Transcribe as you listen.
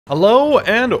Hello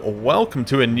and welcome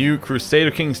to a new Crusader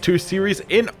Kings 2 series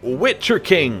in Witcher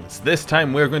Kings. This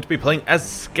time we're going to be playing as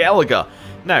Skellige.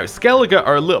 Now, Skellige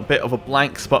are a little bit of a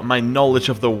blank spot in my knowledge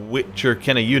of the Witcher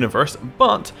kind of universe,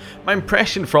 but my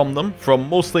impression from them, from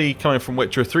mostly coming from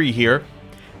Witcher 3 here,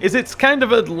 is it's kind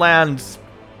of a land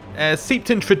seeped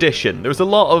in tradition. There's a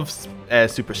lot of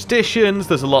superstitions,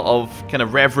 there's a lot of kind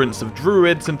of reverence of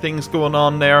druids and things going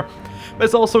on there. But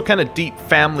it's also kind of deep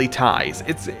family ties.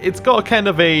 It's got kind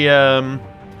of a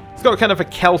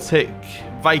Celtic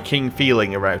Viking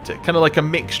feeling about it, kind of like a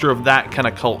mixture of that kind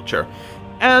of culture.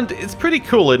 And it's pretty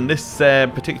cool in this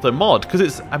particular mod because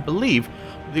it's, I believe,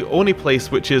 the only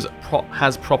place which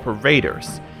has proper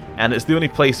raiders, and it's the only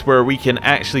place where we can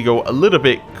actually go a little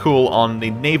bit cool on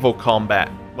the naval combat.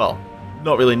 Well,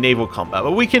 not really naval combat,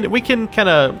 but we can kind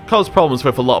of cause problems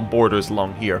with a lot of borders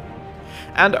along here.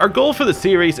 And our goal for the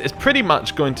series is pretty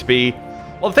much going to be,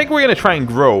 well, I think we're going to try and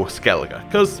grow Skellige,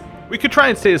 because we could try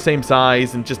and stay the same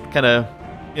size and just kind of,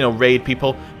 you know, raid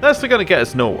people. That's going to get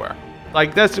us nowhere.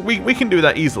 Like, we can do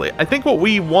that easily. I think what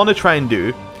we want to try and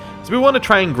do is we want to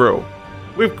try and grow.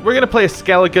 We're going to play a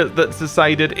Skellige that's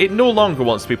decided it no longer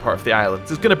wants to be part of the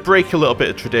islands. It's going to break a little bit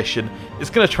of tradition. It's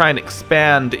going to try and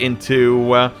expand into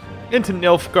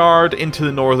Nilfgaard, into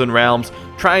the Northern Realms,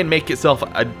 try and make itself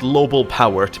a global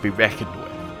power to be reckoned with.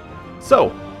 So,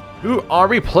 who are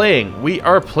we playing? We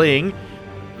are playing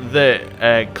the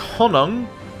Konung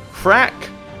Crach,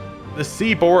 the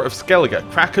Seaboard of Skellige,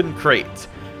 Craite,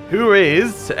 who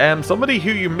is somebody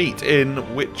who you meet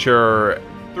in Witcher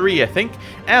 3, I think,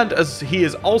 and as he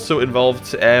is also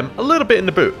involved a little bit in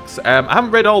the books. I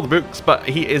haven't read all the books, but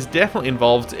he is definitely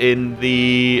involved in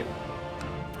the,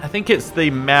 I think it's the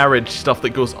marriage stuff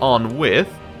that goes on with,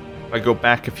 if I go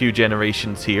back a few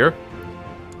generations here.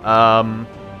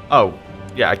 Oh,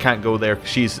 yeah, I can't go there because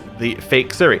she's the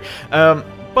fake Ciri.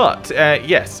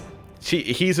 Yes,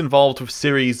 he's involved with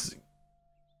Ciri's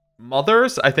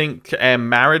mothers, I think,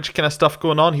 marriage kind of stuff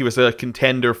going on. He was a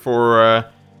contender for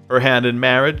her hand in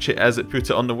marriage, as it puts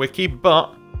it on the wiki,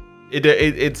 but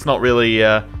it's not really,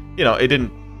 you know, it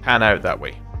didn't pan out that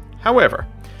way. However,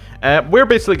 we're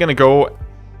basically going to go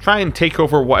try and take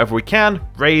over whatever we can,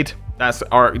 raid. That's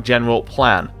our general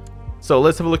plan. So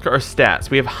let's have a look at our stats.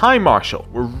 We have high martial.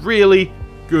 We're really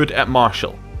good at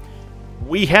martial.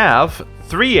 We have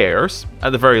 3 heirs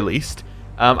at the very least.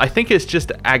 I think it's just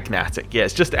agnatic. Yeah,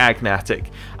 it's just agnatic.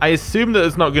 I assume that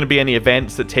there's not going to be any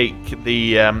events that take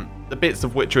the bits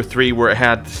of Witcher 3 where it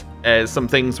had some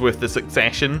things with the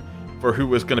succession for who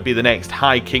was going to be the next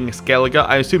High King Skellige.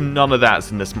 I assume none of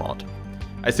that's in this mod.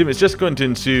 I assume it's just going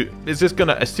to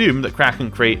assume that Crach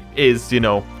and Craite is, you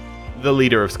know, the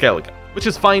leader of Skellige, which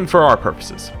is fine for our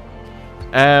purposes.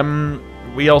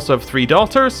 We also have 3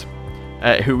 daughters,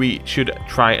 who we should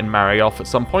try and marry off at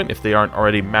some point if they aren't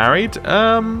already married.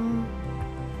 Some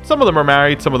of them are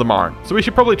married, some of them aren't. So we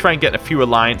should probably try and get a few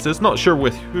alliances. Not sure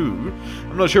with who.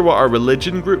 I'm not sure what our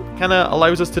religion group kind of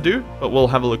allows us to do, but we'll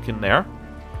have a look in there.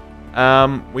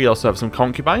 We also have some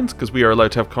concubines, because we are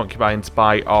allowed to have concubines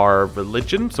by our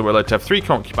religion. So we're allowed to have 3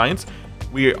 concubines.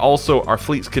 We also, our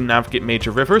fleets can navigate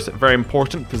major rivers. Very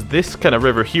important, because this kind of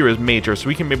river here is major. So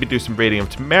we can maybe do some raiding of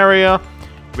Temeria,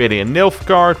 raiding in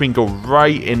Nilfgaard. We can go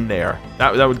right in there.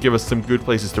 That would give us some good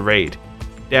places to raid.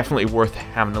 Definitely worth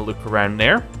having a look around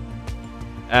there.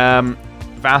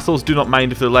 Vassals do not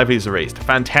mind if their levies are raised.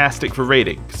 Fantastic for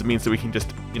raiding, because it means that we can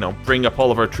just, you know, bring up all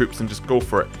of our troops and just go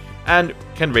for it. And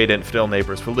can raid infidel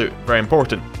neighbours for loot. Very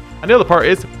important. And the other part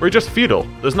is, we're just feudal.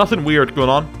 There's nothing weird going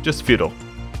on, just feudal.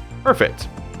 Perfect.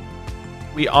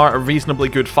 We are a reasonably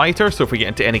good fighter, so if we get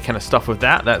into any kind of stuff with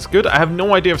that, that's good. I have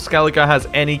no idea if Skellige has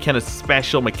any kind of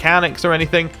special mechanics or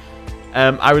anything.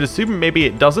 I would assume maybe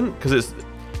it doesn't, because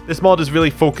this mod is really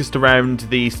focused around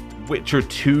the Witcher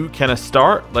 2 kind of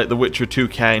start, like the Witcher 2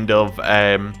 kind of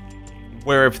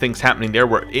where everything's happening there,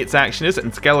 where its action is,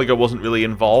 and Skellige wasn't really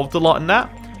involved a lot in that.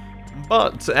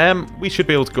 But we should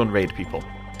be able to go and raid people.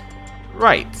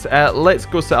 Right, let's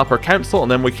go set up our council, and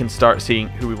then we can start seeing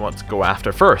who we want to go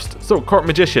after first. So, Court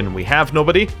Magician, we have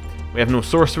nobody. We have no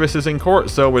sorceresses in court,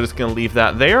 so we're just going to leave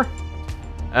that there.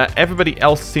 Everybody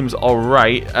else seems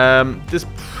alright. This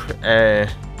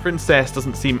princess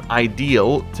doesn't seem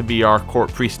ideal to be our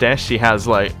court priestess. She has,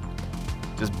 like,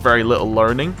 just very little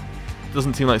learning.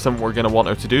 Doesn't seem like something we're going to want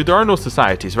her to do. There are no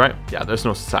societies, right? Yeah, there's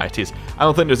no societies. I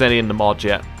don't think there's any in the mod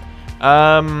yet.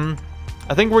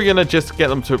 I think we're going to just get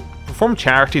them to perform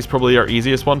charities, probably our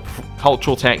easiest one.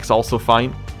 Cultural tech's also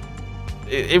fine.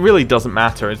 It really doesn't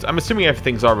matter. I'm assuming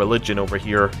everything's our religion over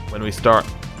here when we start.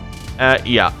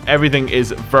 Yeah, everything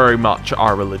is very much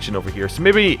our religion over here. So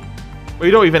maybe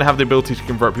We don't even have the ability to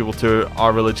convert people to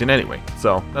our religion anyway,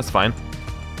 so that's fine.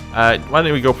 Why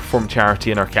don't we go perform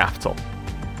charity in our capital?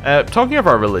 Talking of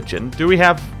our religion, do we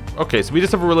have... Okay, so we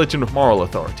just have a religion with moral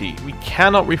authority. We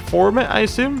cannot reform it, I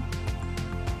assume?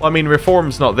 Well, I mean,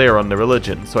 reform's not there on the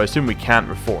religion, so I assume we can't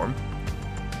reform.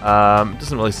 It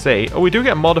doesn't really say. Oh, we do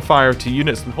get a modifier to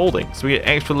units and holding, so we get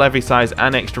extra levy size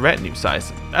and extra retinue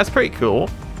size. That's pretty cool.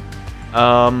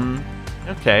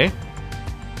 Okay.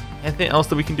 Anything else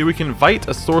that we can do? We can invite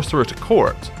a sorcerer to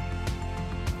court.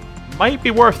 Might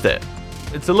be worth it.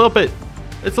 It's a little bit...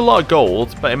 It's a lot of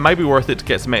gold, but it might be worth it to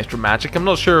get some extra magic. I'm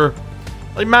not sure...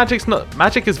 Like,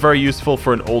 magic is very useful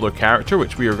for an older character,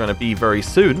 which we are going to be very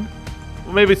soon.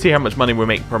 We'll maybe see how much money we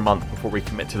make per month before we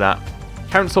commit to that.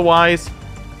 Council-wise,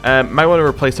 might want to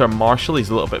replace our Marshal.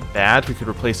 He's a little bit bad. We could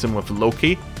replace him with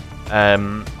Loki,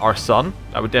 our son.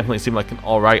 That would definitely seem like an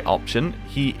alright option.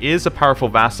 He is a powerful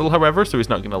vassal, however, so he's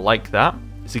not going to like that.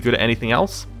 Is he good at anything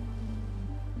else?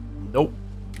 Nope.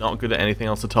 Not good at anything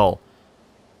else at all.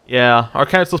 Yeah, our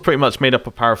council's pretty much made up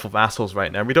of powerful vassals right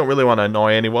now. We don't really want to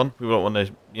annoy anyone. We don't want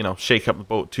to, you know, shake up the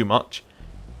boat too much.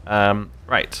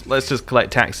 Right, let's just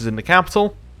collect taxes in the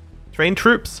capital. Train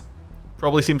troops.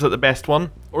 Probably seems like the best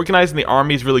one. Organizing the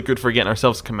army is really good for getting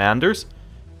ourselves commanders.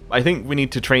 I think we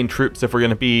need to train troops if we're going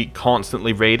to be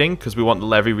constantly raiding, because we want the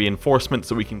levy reinforcement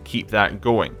so we can keep that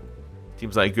going.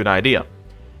 Seems like a good idea.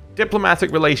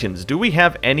 Diplomatic relations. Do we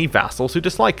have any vassals who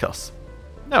dislike us?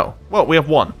 No. Well, we have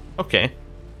one. Okay.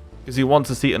 Because he wants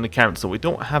a seat in the council. We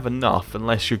don't have enough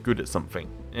unless you're good at something.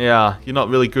 Yeah, you're not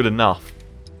really good enough.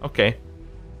 Okay.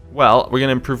 Well, we're going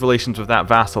to improve relations with that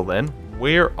vassal then.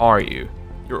 Where are you?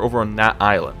 You're over on that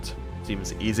island.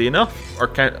 Seems easy enough.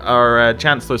 Our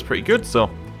chancellor's pretty good,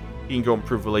 so he can go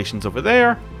improve relations over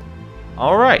there.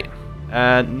 Alright.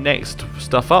 Next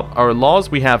stuff up. Our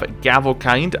laws. We have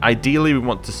Gavelkind. Ideally, we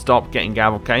want to stop getting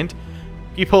Gavelkind.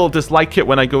 People dislike it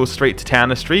when I go straight to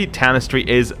Tanistry. Tanistry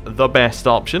is the best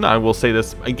option. I will say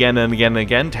this again and again and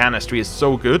again. Tanistry is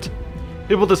so good.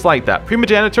 People dislike that.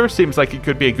 Primogeniture seems like it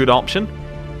could be a good option.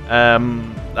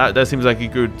 That seems like a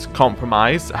good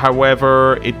compromise.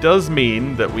 However, it does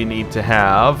mean that we need to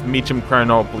have medium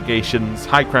crown obligations,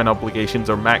 high crown obligations,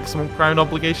 or maximum crown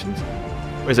obligations.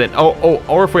 Or is it?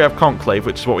 Or if we have conclave,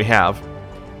 which is what we have,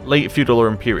 late feudal or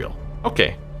imperial.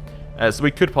 Okay. So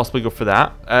we could possibly go for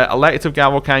that. Elective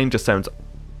Gavelkind just sounds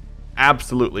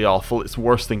absolutely awful. It's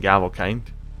worse than Gavelkind.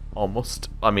 Almost.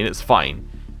 I mean, it's fine.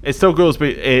 It still goes,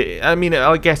 but I mean,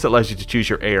 I guess it allows you to choose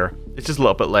your heir. It's just a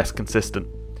little bit less consistent,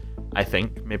 I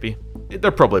think, maybe. They're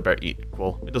probably about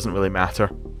equal. It doesn't really matter.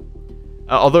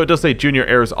 Although it does say junior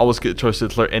heirs always get the choice to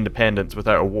declare independence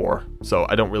without a war. So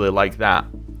I don't really like that.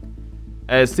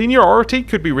 Seniority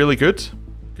could be really good.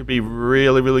 Could be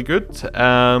really, really good.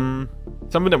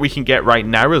 Something that we can get right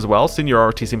now as well.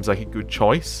 Seniority seems like a good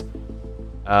choice.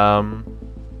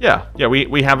 Yeah,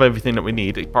 we have everything that we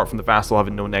need, apart from the vassal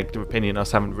having no negative opinion,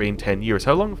 us having reigned 10 years.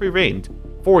 How long have we reigned?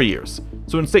 4 years.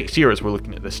 So in 6 years, we're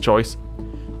looking at this choice.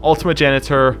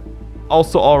 Ultimogenitor,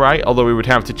 also alright, although we would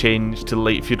have to change to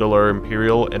late feudal or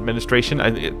imperial administration.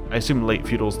 I assume late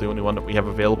feudal is the only one that we have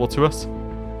available to us.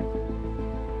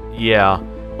 Yeah.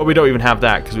 But we don't even have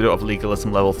that because we don't have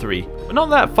legalism level 3. We're not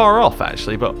that far off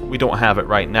actually, but we don't have it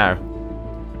right now.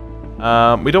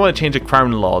 We don't want to change a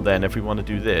crown law then if we want to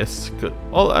do this.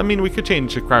 Well, I mean, we could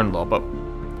change the crown law, but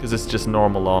because it's just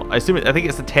normal law. I think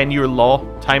it's a 10-year law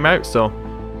timeout, so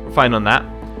we're fine on that.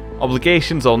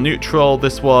 Obligations all neutral.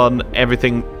 This one,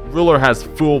 everything. Ruler has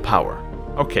full power.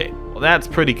 Okay, well that's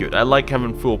pretty good. I like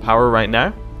having full power right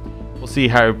now. We'll see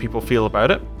how people feel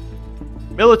about it.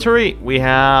 Military, we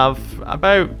have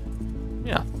about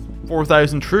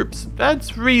 4,000 troops.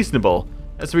 That's reasonable.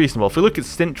 That's reasonable. If we look at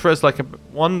Sintra as like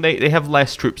one, they have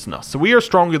less troops than us. So we are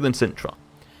stronger than Sintra.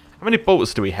 How many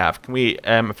boats do we have? Can we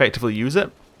effectively use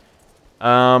it?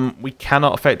 We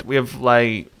cannot affect. We have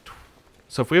like.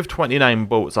 So if we have 29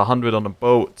 boats, 100 on a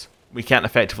boat, we can't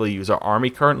effectively use our army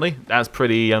currently. That's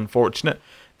pretty unfortunate.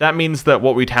 That means that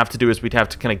what we'd have to do is we'd have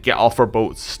to kind of get off our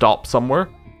boats, stop somewhere,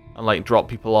 and like drop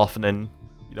people off and then,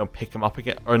 you know, pick them up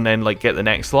again, or then like get the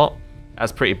next lot.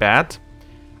 That's pretty bad.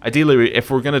 Ideally, if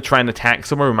we're going to try and attack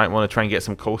somewhere, we might want to try and get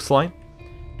some coastline.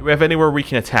 Do we have anywhere we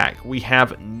can attack? We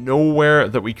have nowhere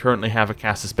that we currently have a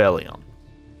Casus Belli on.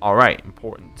 Alright,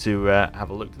 important to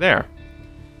have a look there.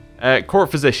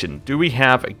 Court physician. Do we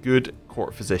have a good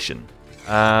court physician?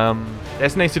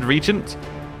 Designated regent?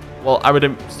 Well, I would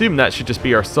assume that should just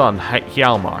be our son,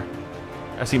 Hjalmar.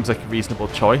 That seems like a reasonable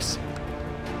choice.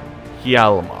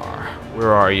 Hjalmar,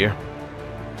 where are you?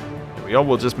 There we go,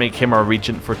 we'll just make him our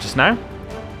regent for just now.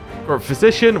 Court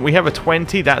physician, we have a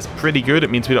 20, that's pretty good, it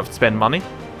means we don't have to spend money.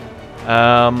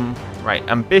 Right,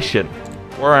 ambition.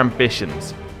 What are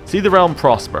ambitions? See the realm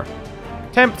prosper.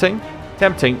 Tempting.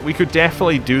 Tempting. We could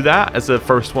definitely do that as the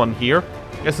first one here.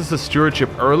 I guess this is stewardship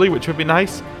early, which would be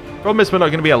nice. Problem is we're not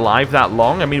going to be alive that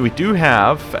long. I mean, we do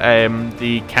have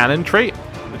the cannon trait,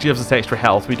 which gives us extra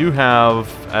health. We do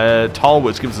have tall,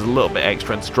 which gives us a little bit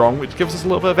extra, and strong, which gives us a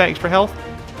little bit of extra health.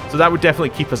 So that would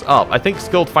definitely keep us up. I think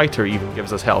skilled fighter even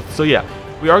gives us health. So yeah,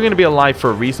 we are going to be alive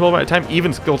for a reasonable amount of time.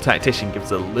 Even skilled tactician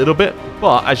gives a little bit.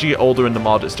 But as you get older in the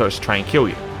mod, it starts to try and kill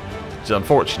you, which is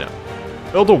unfortunate.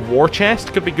 Build a war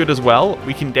chest could be good as well.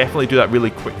 We can definitely do that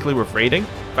really quickly with raiding.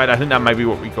 In fact, I think that might be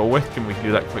what we go with. We can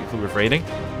do that quickly with raiding.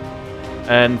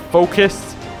 And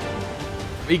focus.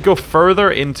 We go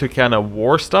further into kind of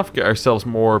war stuff, get ourselves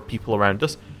more people around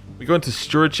us. We go into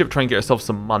stewardship, try and get ourselves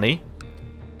some money.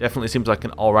 Definitely seems like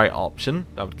an alright option.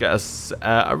 That would get us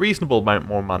a reasonable amount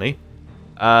more money.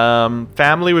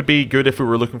 Family would be good if we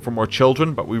were looking for more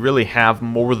children, but we really have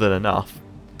more than enough.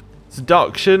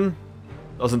 Seduction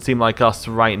doesn't seem like us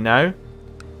right now.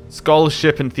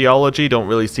 Scholarship and theology don't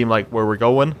really seem like where we're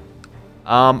going.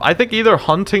 I think either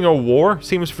hunting or war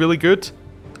seems really good.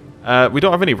 We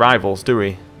don't have any rivals, do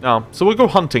we? No, so we'll go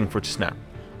hunting for just now.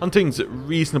 Hunting's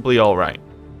reasonably alright.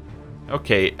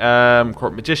 Okay,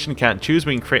 court magician can't choose.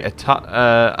 We can create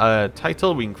a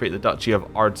title. We can create the Duchy of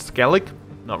Skellige.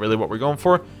 Not really what we're going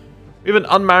for. We have an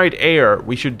unmarried heir.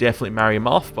 We should definitely marry him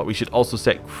off, but we should also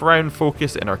set crown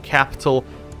focus in our capital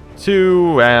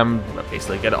to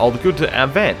basically get all the good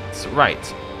events.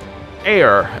 Right.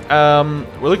 Heir.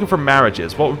 We're looking for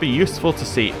marriages. What would be useful to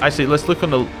see? Actually, let's look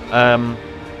on the...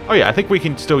 oh yeah, I think we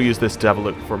can still use this to have a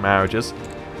look for marriages.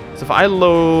 So if I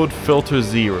load filter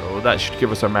 0, that should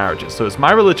give us our marriages. So it's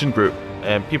my religion group.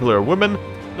 People who are women,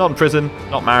 not in prison,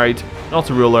 not married, not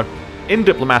a ruler, in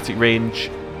diplomatic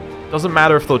range. Doesn't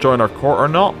matter if they'll join our court or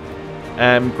not.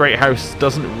 Great House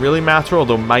doesn't really matter,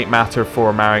 although might matter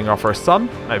for marrying off our son.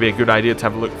 Might be a good idea to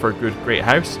have a look for a good Great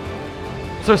House.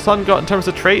 What's our son got in terms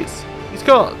of traits? He's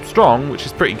got strong, which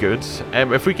is pretty good.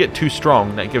 If we get too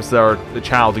strong, that gives the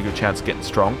child a good chance of getting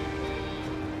strong.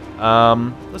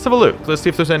 Let's have a look. Let's see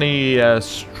if there's any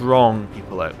strong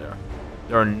people out there.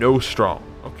 There are no strong.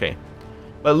 Okay.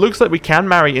 But it looks like we can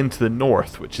marry into the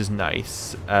north, which is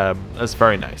nice. That's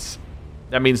very nice.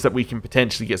 That means that we can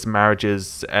potentially get some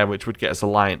marriages, which would get us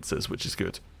alliances, which is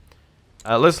good.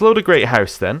 Let's load a Great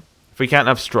House then. If we can't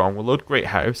have strong, we'll load Great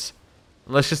House.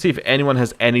 And let's just see if anyone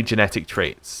has any genetic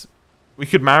traits. We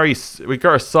could marry... We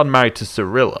got our son married to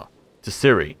Cyrilla. To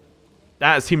Ciri.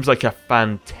 That seems like a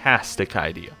fantastic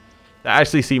idea. That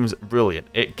actually seems brilliant.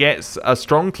 It gets a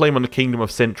strong claim on the Kingdom of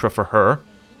Sintra for her,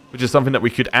 which is something that we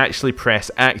could actually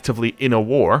press actively in a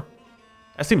war.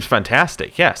 That seems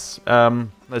fantastic, yes.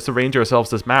 Let's arrange ourselves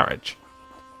this marriage.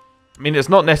 I mean, it's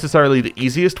not necessarily the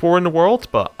easiest war in the world,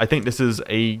 but I think this is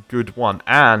a good one.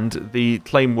 And the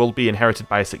claim will be inherited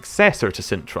by a successor to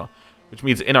Sintra, which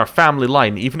means in our family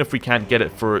line, even if we can't get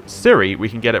it for Ciri, we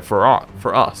can get it for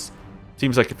us.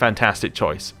 Seems like a fantastic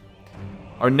choice.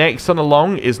 Our next son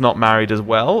along is not married as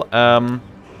well.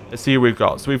 Let's see who we've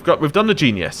got. So we've done the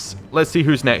genius. Let's see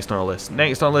who's next on our list.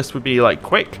 Next on our list would be like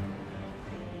Quick.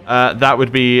 That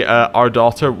would be our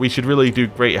daughter. We should really do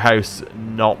Great House,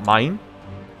 not mine.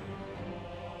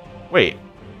 Wait.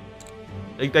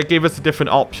 That gave us a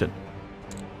different option.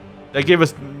 That gave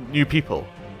us new people.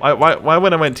 Why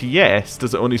when I went to yes,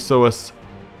 does it only show us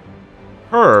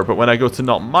her, but when I go to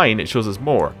not mine, it shows us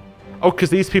more? Oh,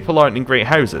 because these people aren't in great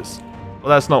houses. Well,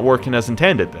 that's not working as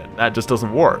intended then. That just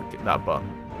doesn't work, that button.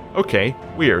 Okay,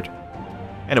 weird.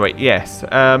 Anyway, yes.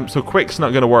 So Quick's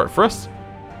not going to work for us.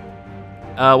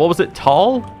 What was it?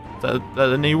 Tall? Is that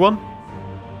the new one?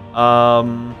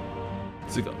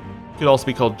 Could also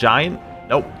be called Giant.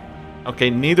 Nope. Okay,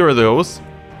 neither of those.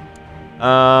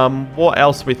 What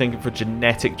else are we thinking for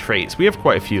genetic traits? We have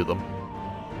quite a few of them.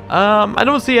 I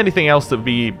don't see anything else that would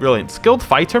be brilliant. Skilled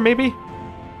fighter, maybe?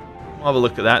 We'll have a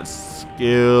look at that.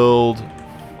 Skilled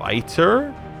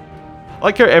fighter? I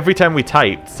like how every time we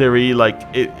typed, Ciri, like,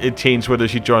 it changed whether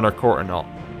she'd join our court or not.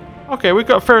 Okay, we've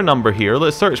got a fair number here.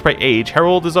 Let's search by age. How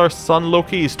old is our son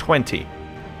Loki? He's 20.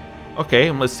 Okay,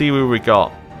 and let's see who we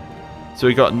got. So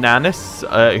we got Nanis,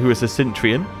 who is a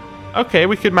Cintrian. Okay,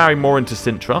 we could marry more into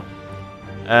Sintra.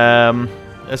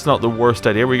 That's not the worst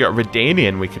idea. We got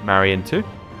Redanian we could marry into.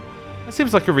 That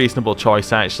seems like a reasonable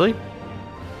choice, actually.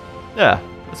 Yeah,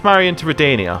 let's marry into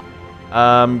Redania.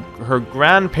 Her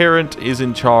grandparent is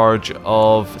in charge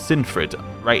of Sinfrid,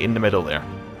 right in the middle there.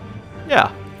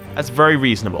 Yeah, that's very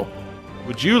reasonable.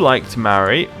 Would you like to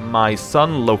marry my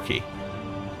son Loki?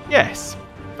 Yes,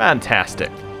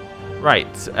 fantastic.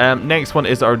 Right, next one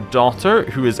is our daughter,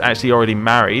 who is actually already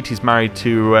married. He's married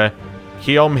to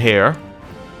Kiomhair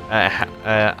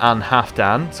and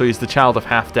Halfdan. So he's the child of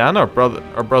Halfdan,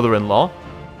 our brother-in-law.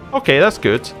 Okay, that's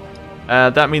good.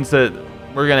 That means that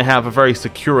we're going to have a very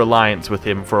secure alliance with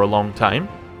him for a long time.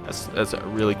 That's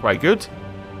really quite good.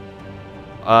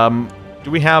 Do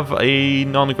we have a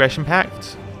non-aggression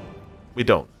pact? We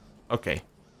don't. Okay.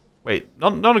 Wait,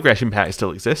 non-aggression pact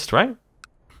still exists, right?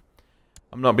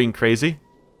 I'm not being crazy.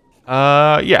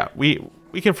 Yeah, we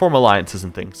can form alliances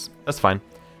and things. That's fine.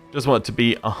 Just want to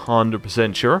be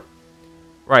 100% sure.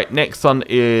 Right, next one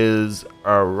is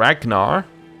Ragnar.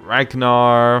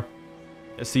 Ragnar.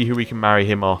 Let's see who we can marry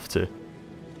him off to.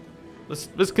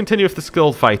 Let's continue with the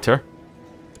skilled fighter.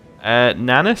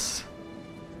 Nanis.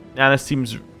 Nanis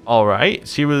seems alright.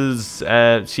 She is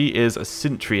a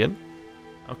Cintrian.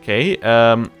 Okay.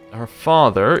 Her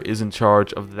father is in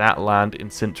charge of that land in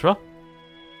Cintra.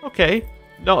 Okay.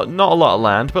 Not a lot of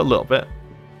land, but a little bit.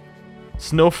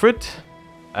 Snowfrid.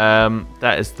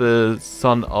 That is the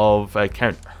son of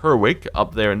Count Herwig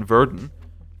up there in Verden.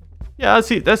 Yeah,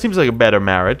 that seems like a better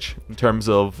marriage in terms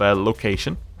of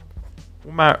location.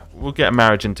 We'll get a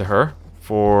marriage into her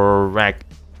for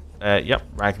yep,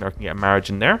 Ragnar can get a marriage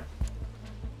in there.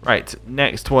 Right,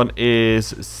 next one is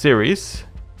Ceres.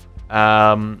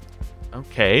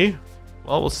 Okay.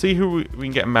 Well, we'll see who we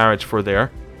can get a marriage for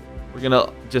there. We're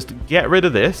gonna just get rid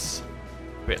of this.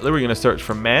 We're gonna search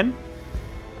for men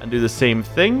and do the same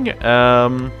thing.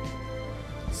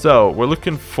 So we're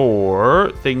looking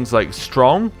for things like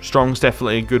strong. Strong's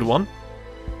definitely a good one.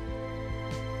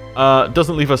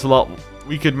 Doesn't leave us a lot.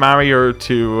 We could marry her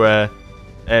to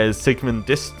Sigismund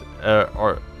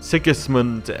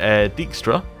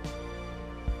Dijkstra.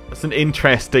 That's an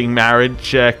interesting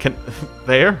marriage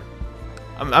there.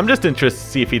 I'm just interested to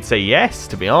see if he'd say yes,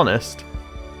 to be honest.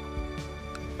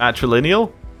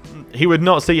 Matrilineal? He would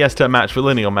not say yes to a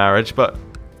matrilineal marriage, but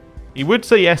he would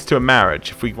say yes to a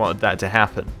marriage if we wanted that to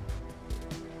happen.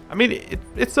 I mean,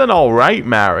 it's an alright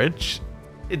marriage.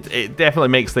 It definitely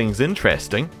makes things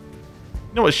interesting.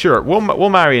 You know what, sure, we'll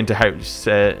marry into House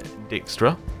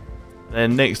Dijkstra.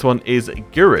 And next one is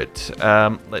Gurit.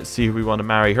 Let's see who we want to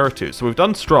marry her to. So we've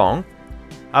done strong.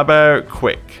 How about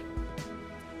quick?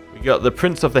 We got the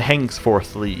Prince of the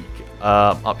Hengsforth League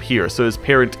up here. So his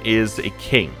parent is a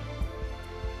king.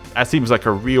 That seems like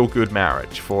a real good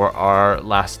marriage for our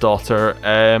last daughter,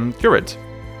 Gurit.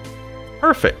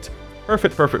 Perfect.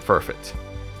 Perfect, perfect, perfect.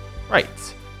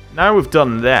 Right. Now we've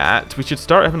done that, we should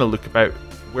start having a look about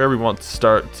where we want to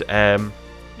start,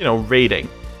 you know, raiding.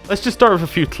 Let's just start with a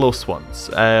few close ones.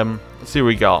 Let's see what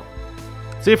we got.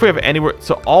 See if we have anywhere.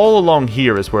 So all along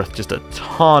here is worth just a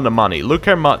ton of money. Look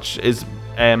how much is.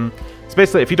 So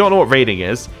basically, if you don't know what raiding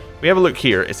is, we have a look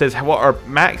here. It says what our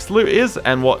max loot is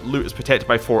and what loot is protected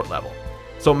by fort level.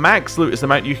 So max loot is the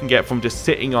amount you can get from just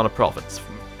sitting on a province.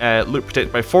 Loot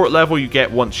protected by fort level you get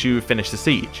once you finish the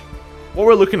siege. What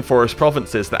we're looking for is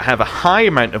provinces that have a high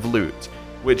amount of loot,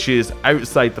 which is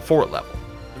outside the fort level.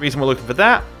 The reason we're looking for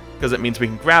that, because it means we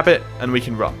can grab it and we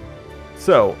can run.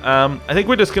 So, I think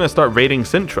we're just going to start raiding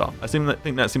Cintra. I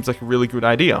think that seems like a really good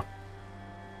idea.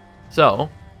 So,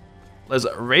 let's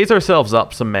raise ourselves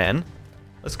up some men.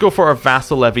 Let's go for our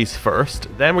vassal levies first.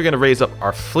 Then we're going to raise up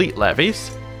our fleet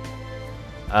levies.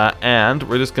 And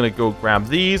we're just going to go grab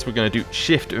these. We're going to do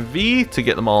Shift V to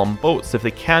get them all on boats if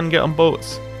they can get on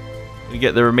boats. We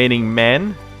get the remaining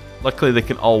men. Luckily they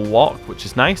can all walk, which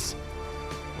is nice.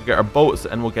 We'll get our boats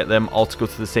and we'll get them all to go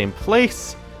to the same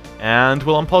place. And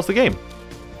we'll unpause the game.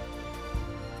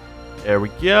 There we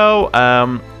go.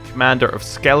 Commander of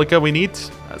Skellige we need.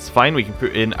 That's fine. We can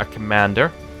put in a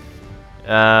commander.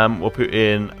 We'll put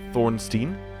in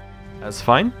Thornstein. That's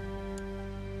fine.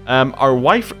 Our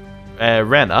wife,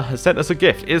 Rena, has sent us a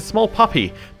gift. It is a small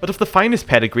puppy, but of the finest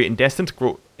pedigree and destined to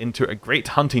grow into a great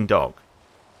hunting dog.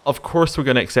 Of course we're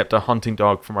going to accept a hunting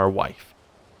dog from our wife.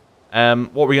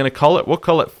 What we're going to call it? We'll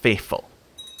call it Faithful.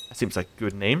 That seems like a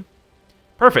good name.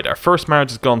 Perfect. Our first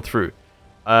marriage has gone through.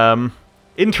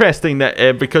 Interesting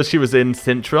that because she was in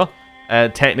Cintra,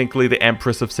 technically the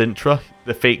Empress of Cintra,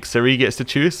 the fake Ciri, gets to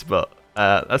choose, but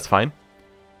that's fine.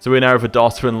 So we now have a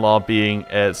daughter-in-law being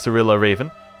Cirilla Raven.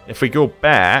 If we go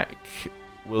back,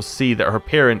 we'll see that her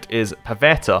parent is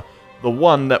Pavetta, the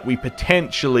one that we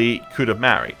potentially could have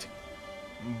married.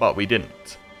 But we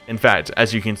didn't. In fact,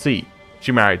 as you can see,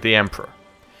 she married the Emperor.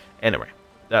 Anyway,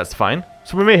 that's fine.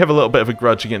 So we may have a little bit of a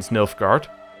grudge against Nilfgaard.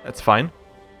 That's fine.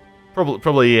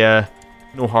 Probably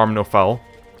no harm, no foul,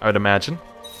 I would imagine.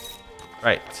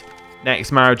 Right.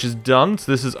 Next marriage is done.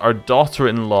 So this is our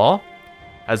daughter-in-law,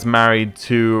 as married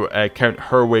to Count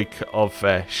Herwig of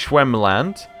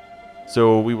Schwemland.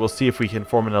 So we will see if we can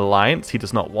form an alliance. He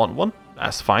does not want one.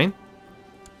 That's fine.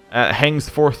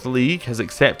 Heng's League has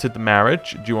accepted the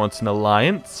marriage. Do you want an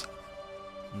alliance?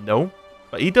 No.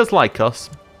 But he does like us.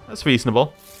 That's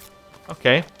reasonable.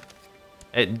 Okay.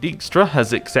 Dijkstra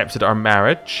has accepted our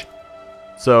marriage.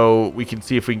 So we can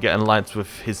see if we can get an alliance with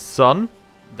his son.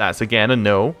 That's again a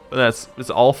no. But it's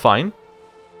all fine.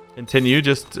 Continue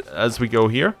just as we go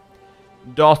here.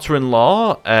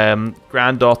 Daughter-in-law,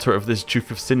 granddaughter of this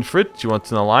Duke of Sinfred. Do you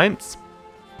want an alliance?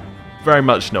 Very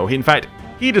much no. In fact,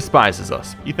 he despises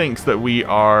us. He thinks that we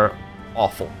are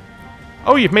awful.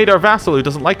 Oh, you've made our vassal who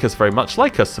doesn't like us very much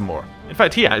like us some more. In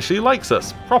fact, he actually likes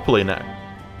us properly now.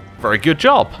 Very good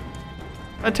job.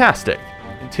 Fantastic.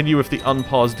 Continue with the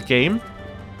unpaused game.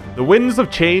 The winds of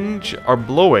change are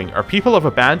blowing. Our people have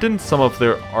abandoned some of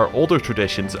our older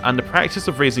traditions, and the practice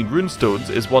of raising runestones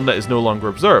is one that is no longer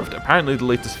observed. Apparently, the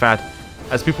latest fad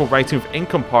has people writing with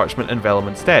ink on parchment and vellum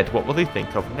instead. What will they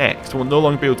think of next? We'll no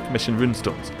longer be able to commission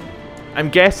runestones. I'm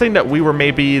guessing that we were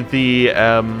maybe the,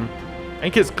 I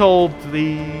think it's called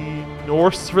the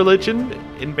Norse religion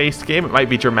in base game. It might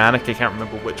be Germanic. I can't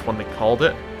remember which one they called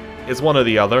it. It's one or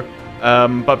the other.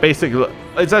 But basically,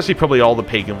 it's actually probably all the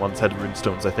pagan ones had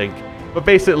runestones, I think. But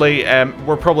basically,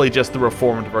 we're probably just the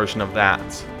reformed version of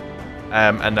that.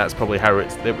 And that's probably how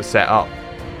it was set up.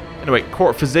 Anyway,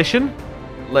 court physician.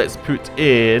 Let's put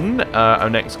in our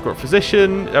next court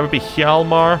physician. That would be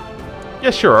Hjalmar.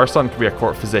 Yeah, sure, our son can be a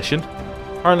court physician.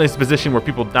 Apparently it's a position where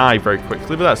people die very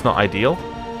quickly, but that's not ideal.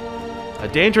 A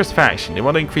dangerous faction. They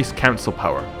want to increase council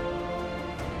power.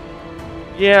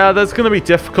 Yeah, that's going to be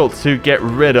difficult to get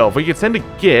rid of. We could send a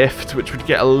gift, which would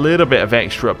get a little bit of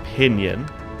extra opinion.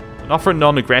 And offer a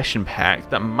non-aggression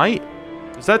pact. That might...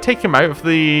 Does that take him out of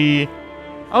the...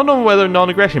 I don't know whether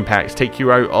non-aggression pacts take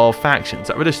you out of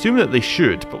factions. I would assume that they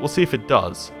should, but we'll see if it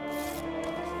does.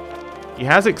 He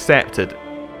has accepted.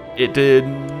 It did...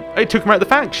 It took him out of the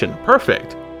faction.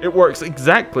 Perfect. It works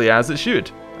exactly as it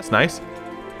should. That's nice.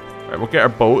 Right, we'll get our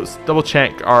boats. Double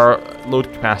check our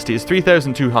load capacity is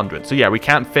 3,200. So yeah, we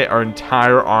can't fit our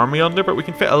entire army under, but we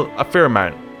can fit a fair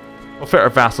amount. We'll fit our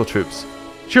vassal troops.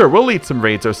 Sure, we'll lead some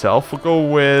raids ourselves. We'll go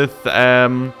with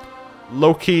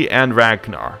Loki and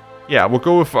Ragnar. Yeah, we'll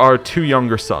go with our two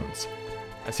younger sons.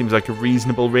 That seems like a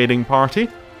reasonable raiding party.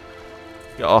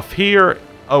 Get off here.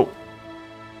 Oh.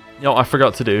 No, I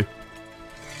forgot to do.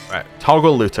 Right,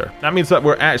 toggle looter. That means that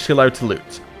we're actually allowed to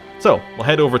loot. So, we'll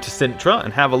head over to Sintra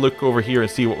and have a look over here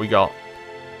and see what we got.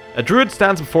 A druid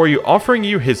stands before you, offering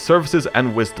you his services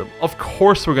and wisdom. Of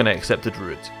course we're going to accept a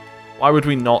druid. Why would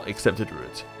we not accept a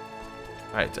druid?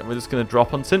 Right, and we're just going to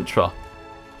drop on Sintra.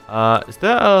 Is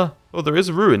there a... Oh, there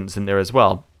is ruins in there as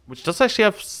well. Which does actually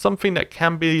have something that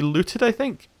can be looted, I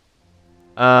think.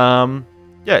 Yeah,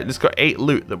 it's got 8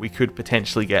 loot that we could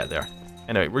potentially get there.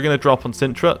 Anyway, we're going to drop on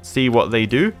Sintra, see what they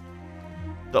do.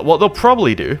 What they'll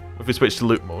probably do, if we switch to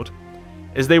loot mode,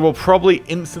 is they will probably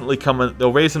instantly come and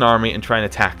they'll raise an army and try and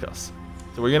attack us.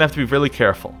 So we're going to have to be really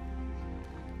careful.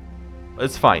 But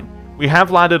it's fine. We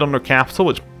have landed on their capital,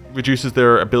 which reduces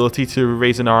their ability to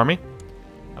raise an army.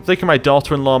 I'm thinking my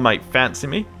daughter-in-law might fancy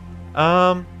me.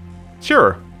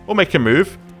 Sure, we'll make a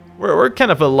move. We're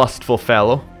kind of a lustful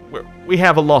fellow. We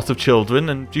have a lot of children,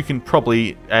 and you can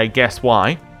probably guess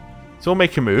why. So we'll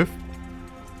make a move.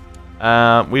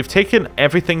 We've taken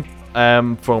everything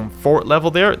from fort level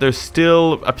there. There's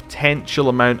still a potential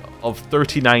amount of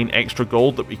 39 extra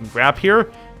gold that we can grab here.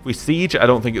 If we siege, I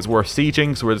don't think it's worth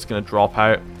sieging, so we're just going to drop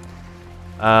out.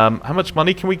 How much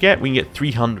money can we get? We can get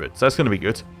 300, so that's going to be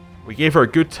good. We gave her a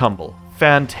good tumble.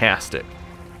 Fantastic.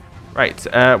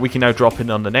 Right, we can now drop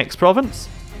in on the next province.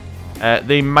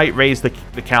 They might raise the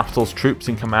capital's troops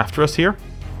and come after us here.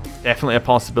 Definitely a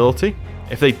possibility.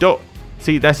 If they don't...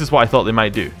 See, this is what I thought they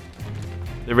might do.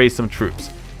 They raise some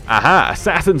troops. Aha!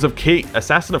 Assassin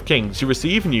of Kings. You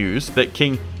receive news that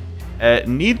King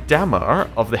Nidammar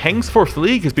of the Heng's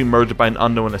League has been murdered by an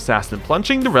unknown assassin,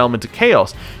 plunging the realm into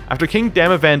chaos. After King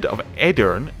Demavend of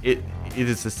Edern, it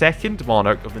is the second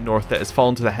monarch of the north that has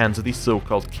fallen to the hands of these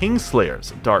so-called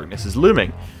Kingslayers. Darkness is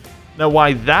looming. Now,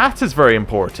 why that is very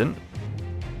important...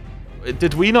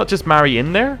 Did we not just marry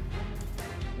in there?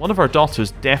 One of our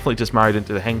daughters definitely just married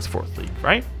into the Heng's League,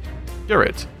 right?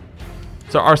 Good.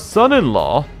 So our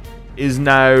son-in-law is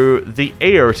now the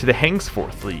heir to the Heng's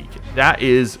League. That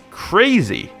is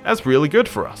crazy. That's really good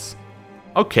for us.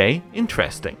 Okay,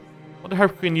 interesting. Wonder how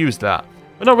we can use that.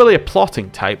 We're not really a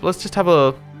plotting type. Let's just have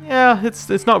a... Yeah,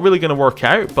 it's not really going to work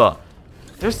out, but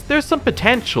there's some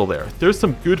potential there. There's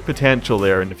some good potential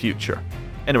there in the future.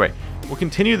 Anyway, we'll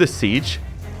continue the siege.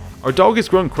 Our dog is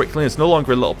growing quickly and is no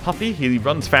longer a little puppy. He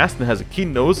runs fast and has a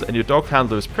keen nose, and your dog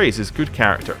handler is praised his good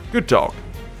character. Good dog.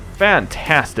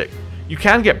 Fantastic. you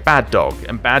can get Bad Dog,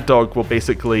 and Bad Dog will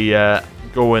basically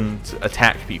go and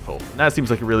attack people. And that seems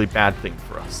like a really bad thing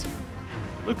for us.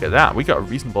 Look at that, we got a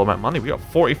reasonable amount of money. We got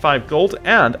 45 gold,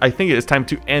 and I think it is time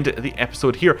to end the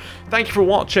episode here. Thank you for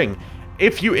watching.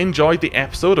 If you enjoyed the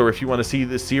episode, or if you want to see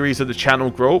this series of the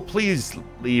channel grow, please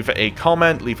leave a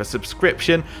comment, leave a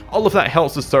subscription. All of that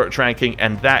helps with search ranking,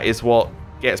 and that is what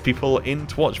gets people in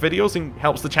to watch videos and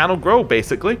helps the channel grow,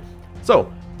 basically.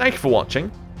 So, thank you for watching.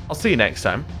 I'll see you next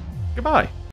time. Goodbye.